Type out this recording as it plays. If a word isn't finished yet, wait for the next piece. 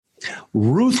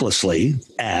ruthlessly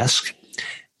ask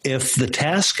if the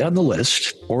task on the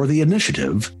list or the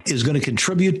initiative is going to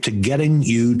contribute to getting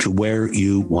you to where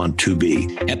you want to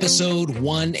be. Episode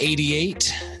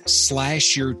 188,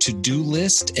 slash your to-do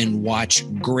list and watch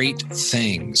great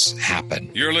things happen.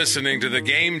 You're listening to The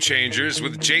Game Changers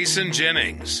with Jason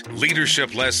Jennings.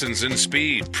 Leadership lessons in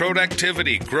speed,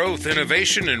 productivity, growth,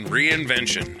 innovation, and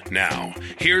reinvention. Now,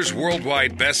 here's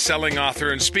worldwide best-selling author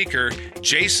and speaker,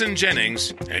 Jason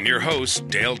Jennings, and your host,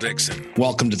 Dale Dixon.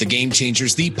 Welcome to The Game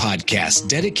Changers, the podcast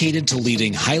dedicated to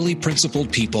leading highly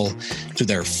principled people to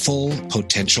their full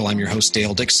potential. I'm your host,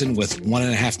 Dale Dixon, with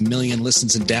 1.5 million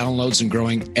listens and downloads and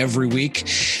growing every week.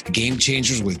 The Game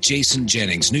Changers with Jason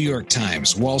Jennings, New York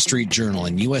Times, Wall Street Journal,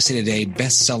 and USA Today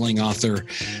best-selling author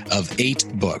of 8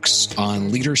 books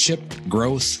on leadership,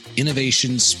 growth,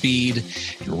 innovation, speed,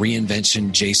 and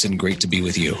reinvention. Jason, great to be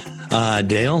with you.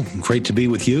 Dale, great to be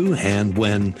with you. And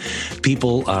when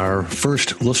people are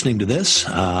first listening to this,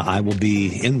 I will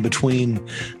be in between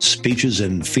speeches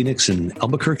in Phoenix and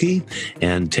Albuquerque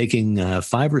and taking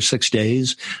 5 or 6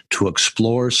 days to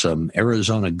explore some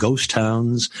Arizona ghost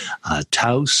towns,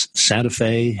 Taos, Santa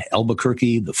Fe,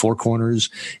 Albuquerque, the Four Corners,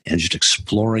 and just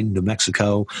exploring New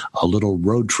Mexico, a little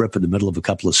road trip in the middle of a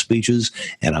couple of speeches.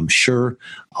 And I'm sure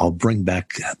I'll bring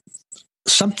back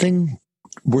something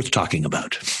worth talking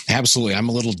about. Absolutely. I'm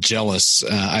a little jealous.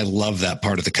 I love that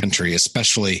part of the country,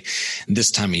 especially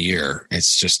this time of year.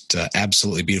 It's just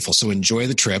absolutely beautiful. So enjoy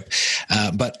the trip.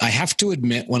 But I have to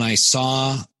admit, when I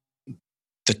saw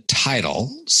the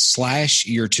title, slash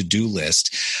your to-do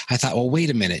list, I thought, well, wait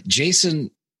a minute.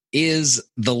 Jason is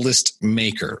the list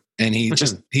maker. And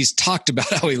he's talked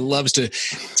about how he loves to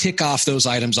tick off those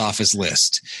items off his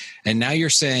list. And now you're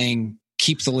saying,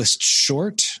 keep the list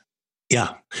short?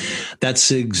 Yeah,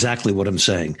 that's exactly what I'm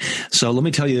saying. So let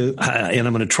me tell you, and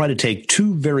I'm going to try to take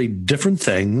 2 very different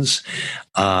things,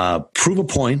 prove a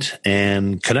point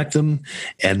and connect them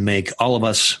and make all of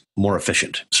us more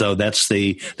efficient. So that's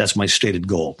my stated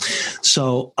goal.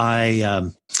 So I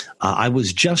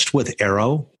was just with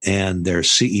Arrow and their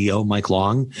CEO, Mike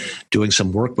Long, doing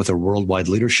some work with a worldwide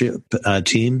leadership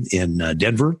team in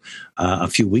Denver a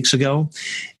few weeks ago.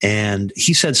 And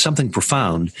he said something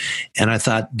profound. And I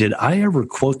thought, did I ever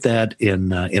quote that in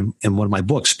one of my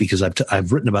books? Because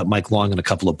I've written about Mike Long in a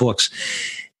couple of books.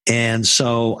 And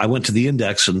so I went to the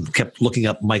index and kept looking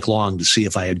up Mike Long to see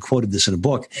if I had quoted this in a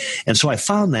book. And so I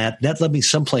found that led me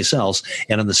someplace else.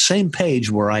 And on the same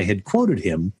page where I had quoted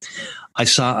him, I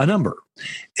saw a number.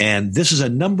 And this is a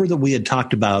number that we had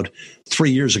talked about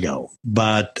 3 years ago,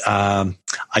 but I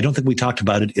don't think we talked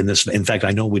about it in this. In fact,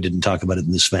 I know we didn't talk about it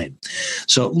in this vein.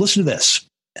 So listen to this.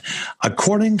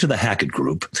 According to the Hackett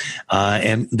Group,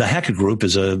 and the Hackett Group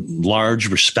is a large,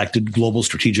 respected global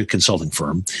strategic consulting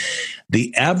firm,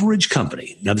 the average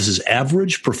company, now this is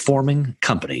average performing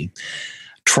company,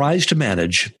 tries to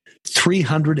manage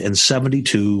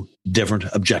 372 different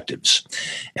objectives.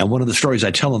 And one of the stories I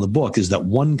tell in the book is that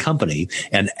one company,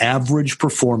 an average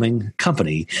performing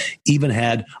company, even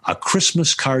had a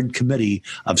Christmas card committee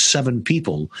of 7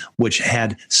 people, which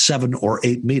had 7 or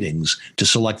 8 meetings to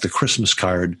select the Christmas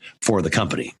card for the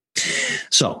company.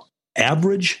 So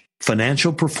average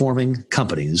financial performing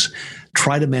companies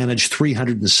try to manage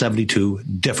 372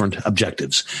 different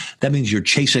objectives. That means you're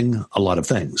chasing a lot of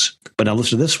things. But now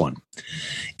listen to this one.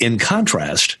 In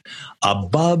contrast,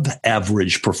 above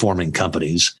average performing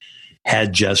companies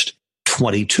had just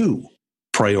 22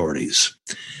 priorities.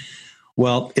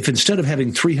 Well, if instead of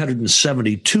having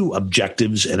 372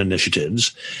 objectives and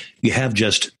initiatives, you have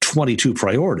just 22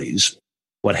 priorities,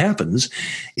 what happens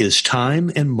is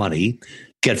time and money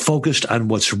get focused on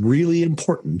what's really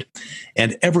important,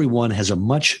 and everyone has a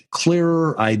much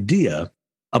clearer idea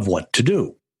of what to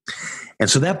do. And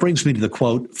so that brings me to the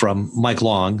quote from Mike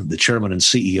Long, the chairman and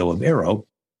CEO of Arrow,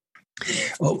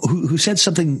 who said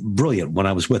something brilliant when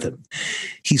I was with him.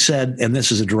 He said, and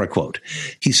this is a direct quote,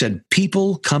 he said,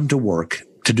 "People come to work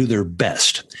to do their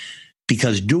best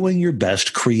because doing your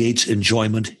best creates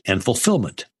enjoyment and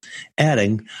fulfillment."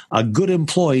 Adding, "A good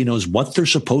employee knows what they're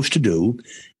supposed to do,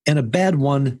 and a bad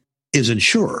one isn't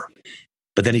sure."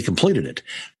 But then he completed it.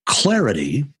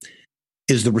 "Clarity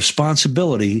is the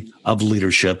responsibility of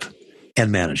leadership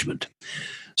and management."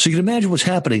 So you can imagine what's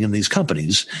happening in these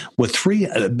companies with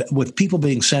people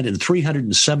being sent in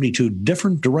 372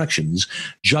 different directions,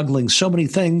 juggling so many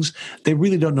things, they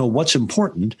really don't know what's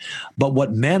important. But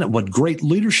what great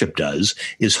leadership does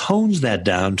is hones that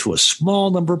down to a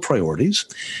small number of priorities.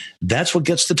 That's what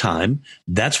gets the time.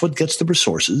 That's what gets the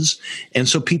resources. And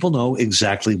so people know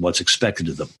exactly what's expected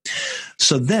of them.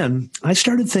 So then I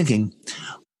started thinking,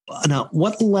 now,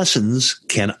 what lessons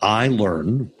can I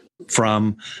learn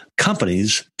from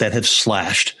companies that have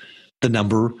slashed the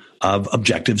number of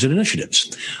objectives and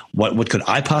initiatives. What could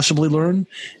I possibly learn?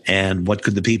 And what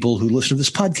could the people who listen to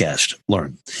this podcast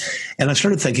learn? And I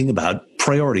started thinking about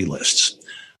priority lists.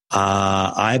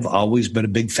 I've always been a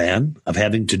big fan of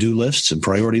having to-do lists and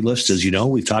priority lists. As you know,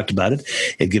 we've talked about it.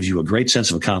 It gives you a great sense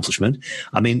of accomplishment.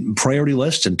 I mean, priority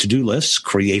lists and to-do lists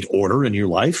create order in your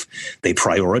life. They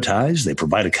prioritize. They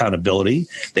provide accountability.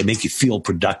 They make you feel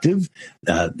productive.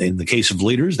 In the case of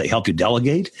leaders, they help you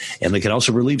delegate, and they can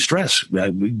also relieve stress.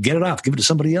 Get it off, give it to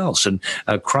somebody else, and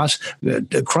cross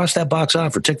that box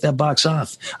off or tick that box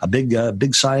off. A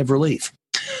big sigh of relief.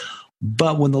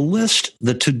 But when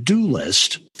the to-do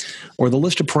list or the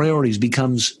list of priorities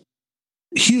becomes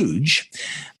huge,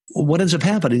 what ends up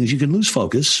happening is you can lose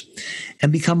focus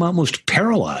and become almost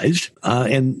paralyzed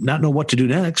and not know what to do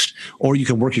next, or you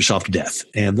can work yourself to death.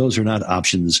 And those are not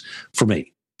options for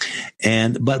me.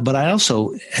 But I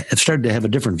also have started to have a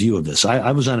different view of this.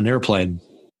 I was on an airplane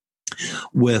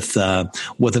with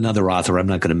another author. I'm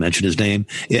not going to mention his name.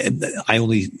 I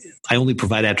only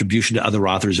provide attribution to other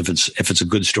authors if it's a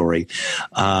good story.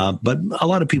 But a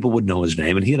lot of people would know his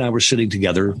name. And he and I were sitting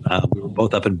together. We were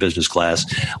both up in business class.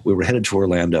 We were headed to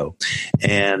Orlando,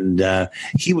 and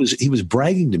he was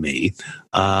bragging to me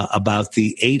about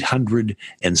the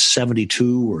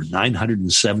 872 or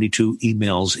 972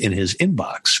 emails in his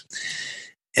inbox.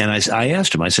 And I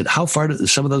asked him, I said, how far did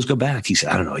some of those go back? He said,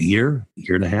 I don't know, a year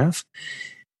and a half.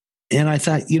 And I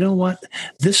thought, you know what?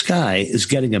 This guy is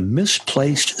getting a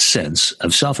misplaced sense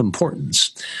of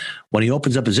self-importance when he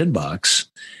opens up his inbox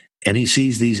and he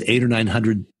sees these 800 or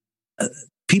 900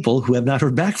 people who have not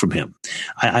heard back from him.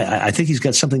 I think he's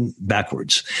got something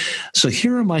backwards. So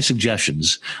here are my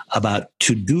suggestions about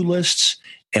to-do lists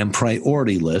and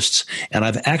priority lists, and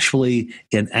I've actually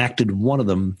enacted one of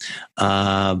them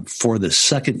for the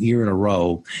second year in a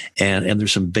row, and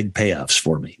there's some big payoffs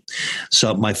for me.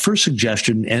 So my first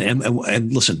suggestion,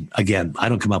 and listen, again, I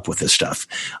don't come up with this stuff.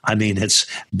 I mean, it's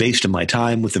based on my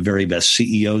time with the very best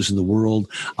CEOs in the world,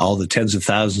 all the tens of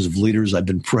thousands of leaders I've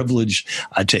been privileged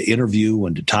to interview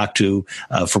and to talk to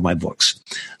for my books.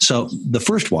 So the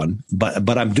first one,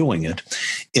 but I'm doing it,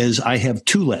 is I have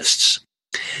two lists.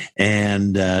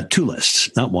 And two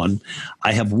lists, not one.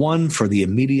 I have one for the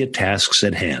immediate tasks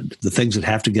at hand, the things that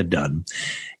have to get done.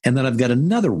 And then I've got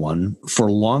another one for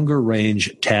longer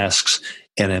range tasks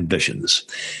and ambitions.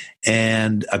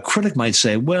 And a critic might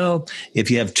say, well, if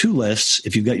you have two lists,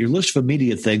 if you've got your list of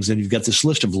immediate things, then you've got this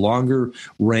list of longer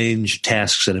range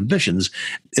tasks and ambitions,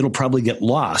 it'll probably get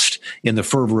lost in the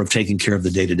fervor of taking care of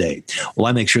the day-to-day. Well,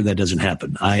 I make sure that doesn't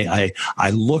happen. I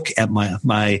look at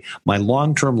my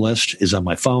long-term list is on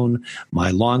my phone. My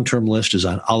long-term list is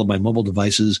on all of my mobile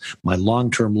devices. My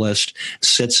long-term list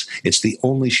it's the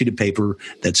only sheet of paper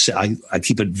I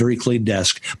keep a very clean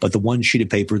desk, but the one sheet of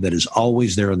paper that is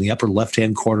always there in the upper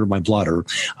left-hand corner of my blotter,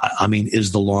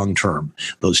 is the long term,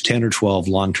 those 10 or 12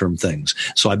 long-term things.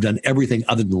 So I've done everything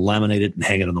other than laminate it and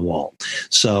hang it on the wall.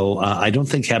 So I don't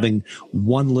think having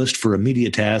one list for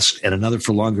immediate tasks and another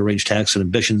for longer range tasks and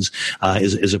ambitions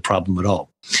is a problem at all.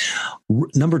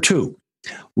 Number two,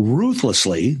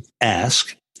 ruthlessly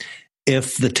ask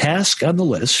if the task on the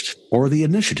list or the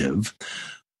initiative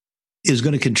is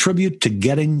going to contribute to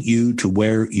getting you to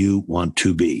where you want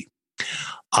to be.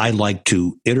 I like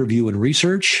to interview and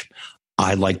research.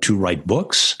 I like to write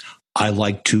books. I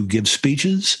like to give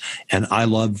speeches, and I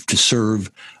love to serve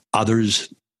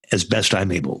others as best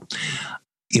I'm able.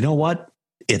 You know what?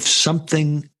 If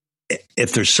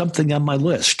there's something on my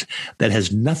list that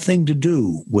has nothing to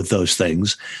do with those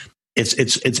things,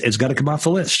 it's got to come off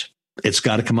the list. It's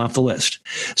got to come off the list.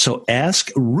 So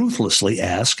ruthlessly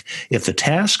ask if the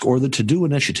task or the to-do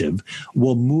initiative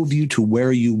will move you to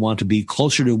where you want to be,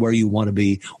 closer to where you want to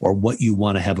be, or what you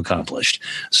want to have accomplished.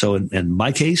 So in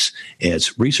my case,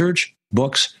 it's research,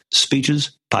 books,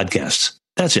 speeches, podcasts.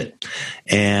 That's it.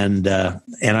 And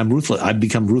I'm ruthless. I've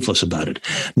become ruthless about it.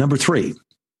 Number three,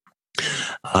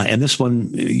 and this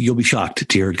one, you'll be shocked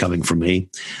to hear it coming from me,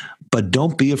 but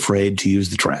don't be afraid to use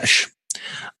the trash.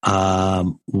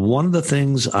 One of the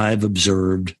things I've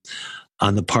observed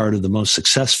on the part of the most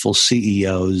successful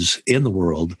CEOs in the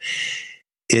world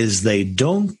is they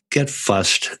don't get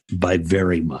fussed by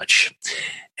very much.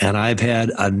 And I've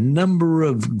had a number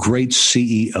of great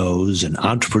CEOs and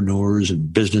entrepreneurs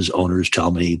and business owners tell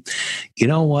me, you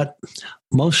know what?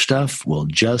 Most stuff will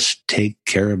just take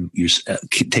care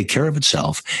of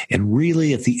itself, and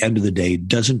really, at the end of the day,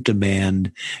 doesn't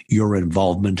demand your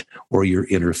involvement or your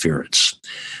interference.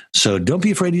 So don't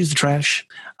be afraid to use the trash.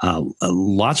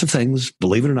 Lots of things,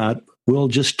 believe it or not, will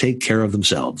just take care of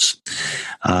themselves.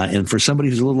 And for somebody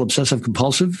who's a little obsessive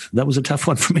compulsive, that was a tough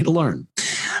one for me to learn.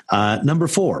 Number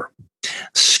 4,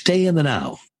 stay in the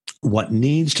now. What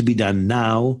needs to be done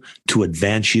now to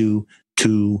advance you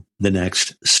to the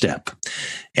next step.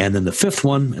 And then the 5th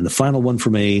one, and the final one for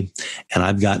me, and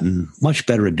I've gotten much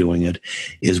better at doing it,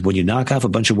 is when you knock off a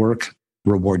bunch of work,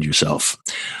 reward yourself.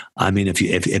 I mean, if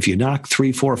you knock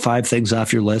 3, 4, 5 things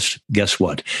off your list, guess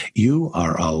what? You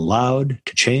are allowed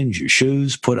to change your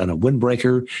shoes, put on a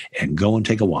windbreaker, and go and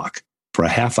take a walk for a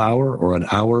half hour or an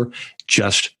hour,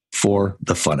 just for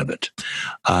the fun of it.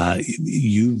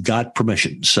 You've got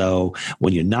permission. So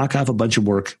when you knock off a bunch of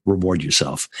work, reward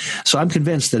yourself. So I'm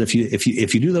convinced that if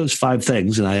you do those 5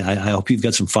 things, and I hope you've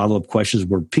got some follow-up questions,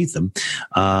 we'll repeat them.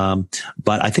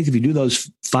 But I think if you do those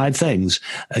 5 things,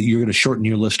 you're going to shorten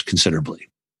your list considerably.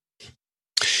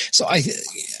 So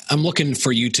I'm looking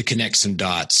for you to connect some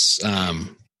dots.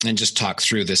 And just talk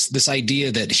through this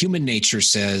idea that human nature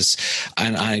says,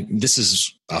 and this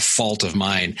is a fault of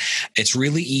mine, it's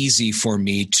really easy for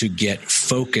me to get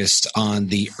focused on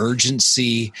the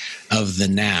urgency of the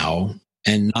now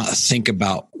and not think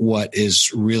about what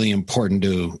is really important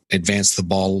to advance the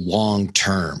ball long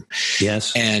term.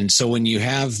 Yes. And so when you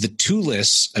have the 2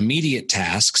 lists, immediate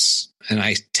tasks, and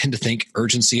I tend to think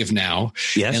urgency of now,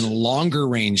 yes, and longer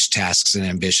range tasks and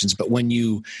ambitions. But when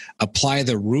you apply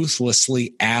the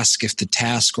ruthlessly ask if the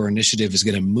task or initiative is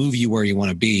going to move you where you want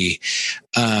to be,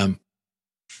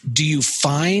 do you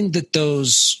find that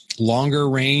those longer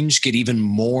range get even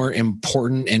more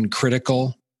important and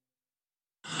critical?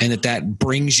 And that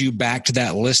brings you back to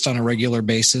that list on a regular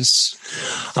basis?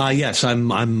 Yes,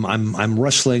 I'm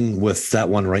wrestling with that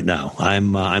one right now.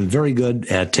 I'm very good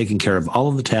at taking care of all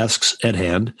of the tasks at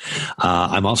hand.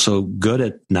 I'm also good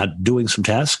at not doing some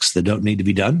tasks that don't need to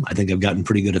be done. I think I've gotten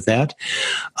pretty good at that.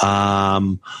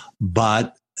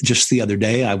 But just the other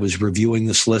day, I was reviewing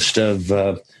this list of.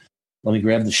 Let me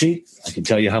grab the sheet. I can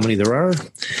tell you how many there are.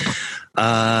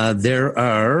 There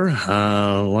are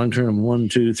long-term 1,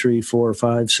 2, 3, 4,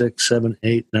 5, 6, 7,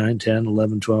 8, 9, 10,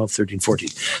 11, 12, 13, 14.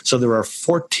 So there are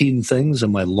 14 things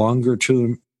on my longer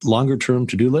term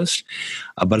to-do list.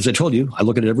 But as I told you, I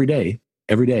look at it every day.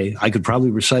 Every day. I could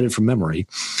probably recite it from memory.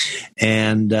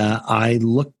 And I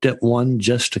looked at one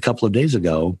just a couple of days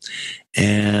ago,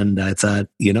 and I thought,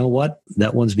 you know what?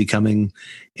 That one's becoming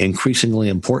increasingly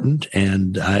important,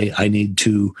 and I need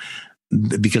to,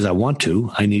 because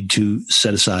I need to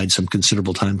set aside some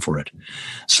considerable time for it.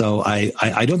 So I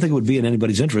don't think it would be in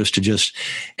anybody's interest to just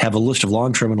have a list of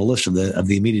long-term and a list of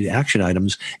the immediate action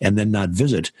items and then not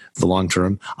visit the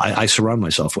long-term. I surround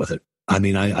myself with it. I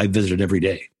mean, I visit it every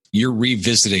day. You're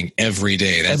revisiting every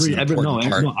day. That's an important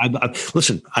part.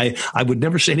 Listen, I would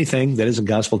never say anything that isn't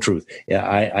gospel truth. Yeah,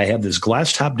 I have this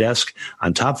glass top desk.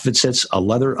 On top of it sits a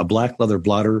black leather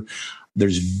blotter.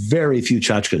 There's very few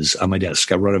tchotchkes on my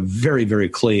desk. I run a very, very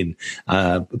clean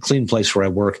place where I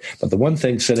work. But the one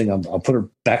thing sitting, I'll put her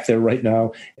back there right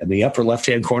now in the upper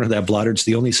left-hand corner of that blotter. It's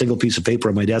the only single piece of paper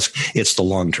on my desk. It's the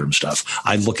long-term stuff.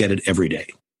 I look at it every day.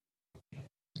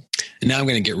 And now I'm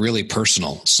going to get really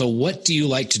personal. So what do you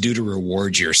like to do to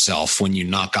reward yourself when you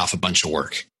knock off a bunch of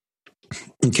work?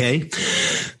 Okay.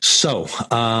 So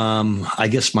I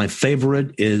guess my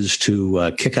favorite is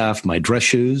to kick off my dress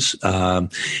shoes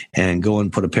and go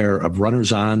and put a pair of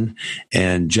runners on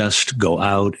and just go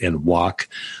out and walk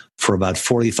for about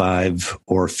 45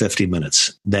 or 50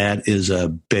 minutes. That is a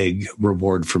big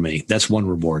reward for me. That's one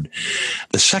reward.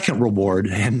 The second reward,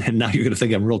 and now you're going to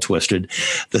think I'm real twisted,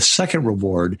 the second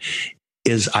reward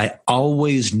is I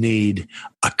always need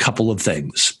a couple of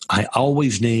things. I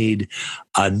always need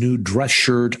a new dress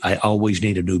shirt. I always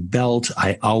need a new belt.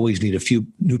 I always need a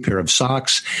new pair of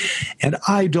socks. And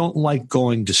I don't like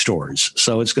going to stores.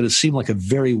 So it's going to seem like a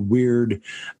very weird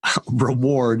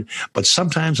reward, but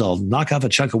sometimes I'll knock off a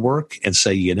chunk of work and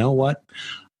say, you know what?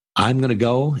 I'm going to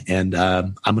go and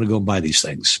I'm going to go and buy these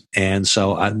things. And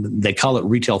so they call it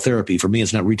retail therapy. For me,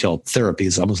 it's not retail therapy.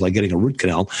 It's almost like getting a root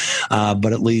canal.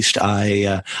 But at least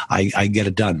I get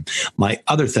it done. My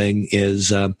other thing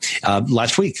is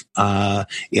last week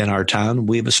in our town,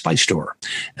 we have a spice store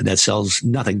that sells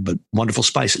nothing but wonderful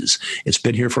spices. It's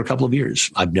been here for a couple of years.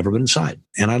 I've never been inside.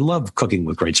 And I love cooking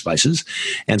with great spices.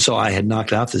 And so I had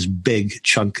knocked off this big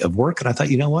chunk of work. And I thought,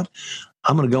 you know what?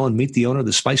 I'm going to go and meet the owner of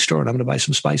the spice store and I'm going to buy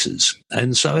some spices.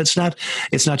 And so it's not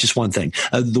just one thing.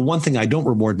 The one thing I don't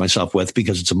reward myself with,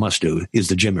 because it's a must do, is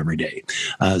the gym every day.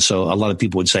 So a lot of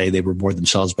people would say they reward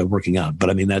themselves by working out, but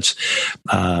I mean, that's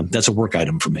a work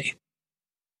item for me.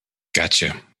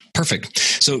 Gotcha. Perfect.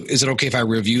 So is it okay if I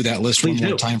review that list one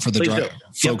more time for the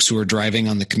folks who are driving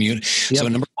on the commute? Yep. So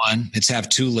number one, it's have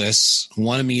two lists,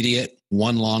 one immediate,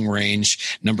 one, long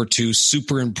range. Number two,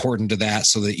 super important to that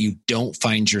so that you don't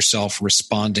find yourself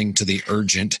responding to the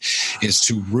urgent, is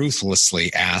to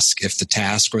ruthlessly ask if the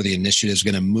task or the initiative is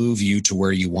going to move you to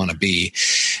where you want to be.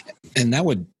 And that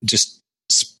would just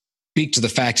speak to the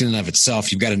fact in and of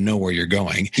itself, you've got to know where you're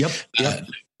going. Yep.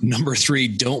 Number three,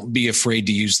 don't be afraid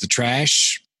to use the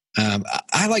trash.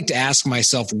 I like to ask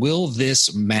myself, will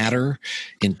this matter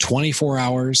in 24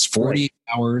 hours, 48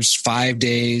 hours, 5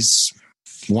 days,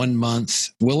 1 month?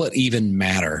 Will it even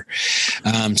matter?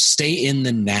 Stay in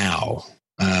the now.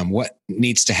 What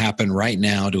needs to happen right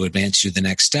now to advance you to the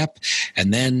next step?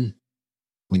 And then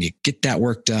when you get that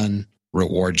work done,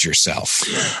 reward yourself.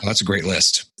 Well, that's a great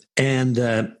list. And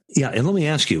and let me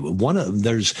ask you,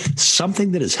 there's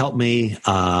something that has helped me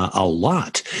a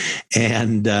lot,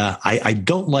 and I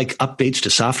don't like updates to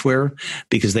software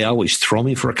because they always throw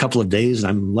me for a couple of days, and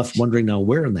I'm left wondering now,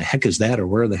 where in the heck is that, or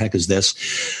where the heck is this?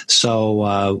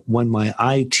 So when my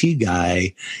IT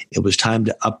guy, it was time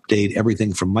to update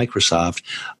everything from Microsoft,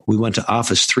 we went to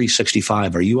Office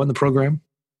 365. Are you on the program?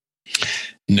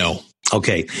 No.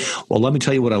 Okay. Well, let me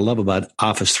tell you what I love about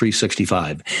Office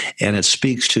 365. And it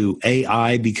speaks to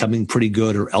AI becoming pretty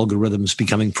good, or algorithms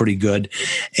becoming pretty good.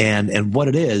 And what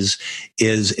it is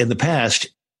in the past,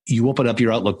 you open up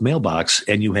your Outlook mailbox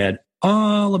and you had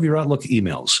all of your Outlook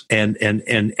emails, and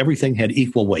everything had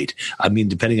equal weight. I mean,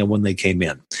 depending on when they came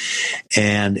in.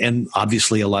 And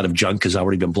obviously a lot of junk has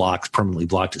already been blocked, permanently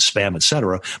blocked as spam, et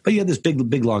cetera. But you had this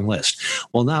big, long list.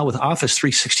 Well, now with Office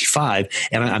 365,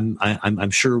 and I'm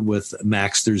sure with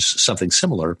Macs, there's something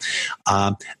similar.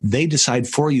 They decide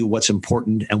for you what's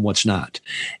important and what's not.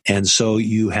 And so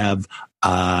you have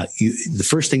the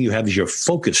first thing you have is your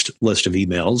focused list of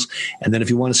emails. And then if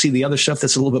you want to see the other stuff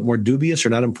that's a little bit more dubious or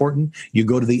not important, you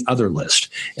go to the other list.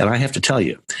 And I have to tell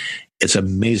you, it's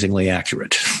amazingly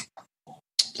accurate.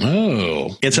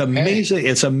 Oh, it's amazing.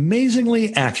 It's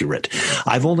amazingly accurate.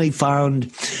 I've only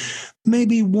found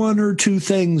maybe one or two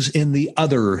things in the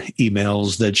other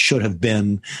emails that should have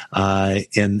been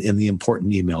in the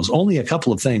important emails. Only a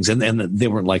couple of things, and they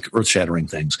weren't like earth-shattering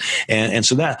things. And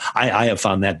so that I have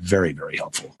found that very, very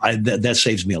helpful. That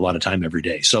saves me a lot of time every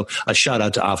day. So a shout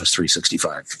out to Office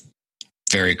 365.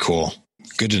 Very cool.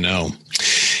 Good to know.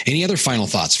 Any other final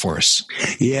thoughts for us?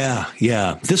 Yeah.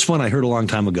 This one I heard a long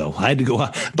time ago. I had to go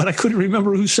out, but I couldn't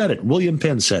remember who said it. William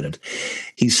Penn said it.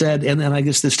 He said, and I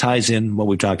guess this ties in what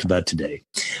we talked about today.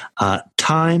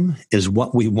 Time is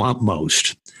what we want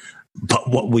most,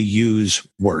 but what we use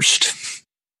worst.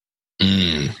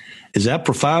 Is that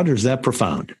profound, or is that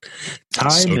profound?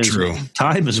 True.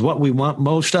 Time is what we want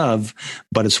most of,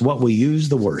 but it's what we use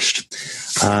the worst.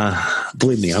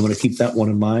 Believe me, I'm going to keep that one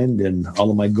in mind in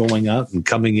all of my going out and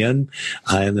coming in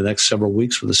the next several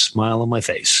weeks with a smile on my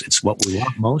face. It's what we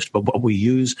want most, but what we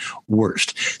use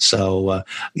worst. So,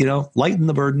 lighten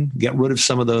the burden, get rid of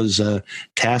some of those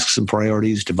tasks and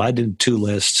priorities, divide it into two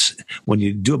lists. When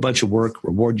you do a bunch of work,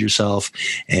 reward yourself,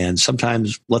 and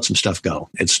sometimes let some stuff go.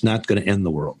 It's not going to end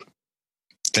the world.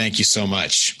 Thank you so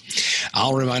much.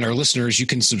 I'll remind our listeners, you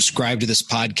can subscribe to this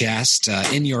podcast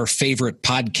in your favorite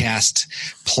podcast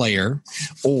player,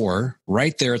 or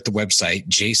right there at the website,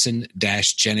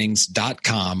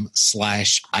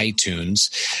 jason-jennings.com/iTunes.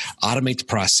 Automate the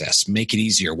process. Make it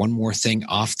easier. One more thing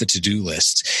off the to-do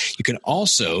list. You can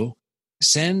also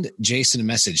send Jason a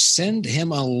message. Send him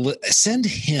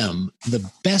the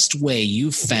best way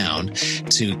you've found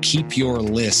to keep your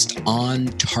list on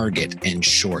target and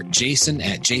short. Jason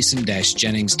at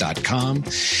jason-jennings.com.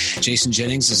 Jason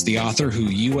Jennings is the author who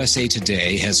USA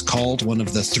Today has called one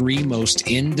of the 3 most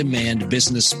in-demand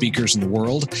business speakers in the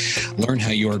world. Learn how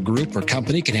your group or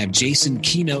company can have Jason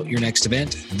keynote your next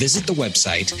event. Visit the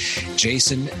website,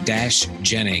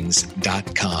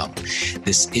 jason-jennings.com.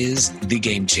 This is The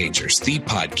Game Changers, the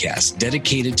podcast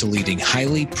dedicated to leading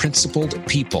highly principled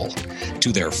people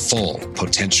to their full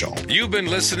potential. You've been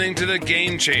listening to The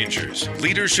Game Changers,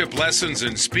 leadership lessons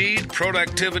in speed,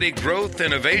 productivity, growth,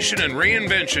 innovation, and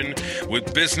reinvention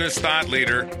with business thought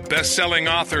leader, best-selling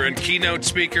author, and keynote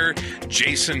speaker,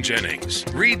 Jason Jennings.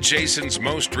 Read Jason's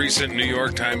most recent New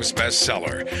York Times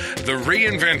bestseller, The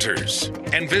Reinventors,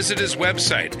 and visit his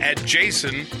website at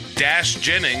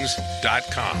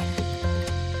jason-jennings.com.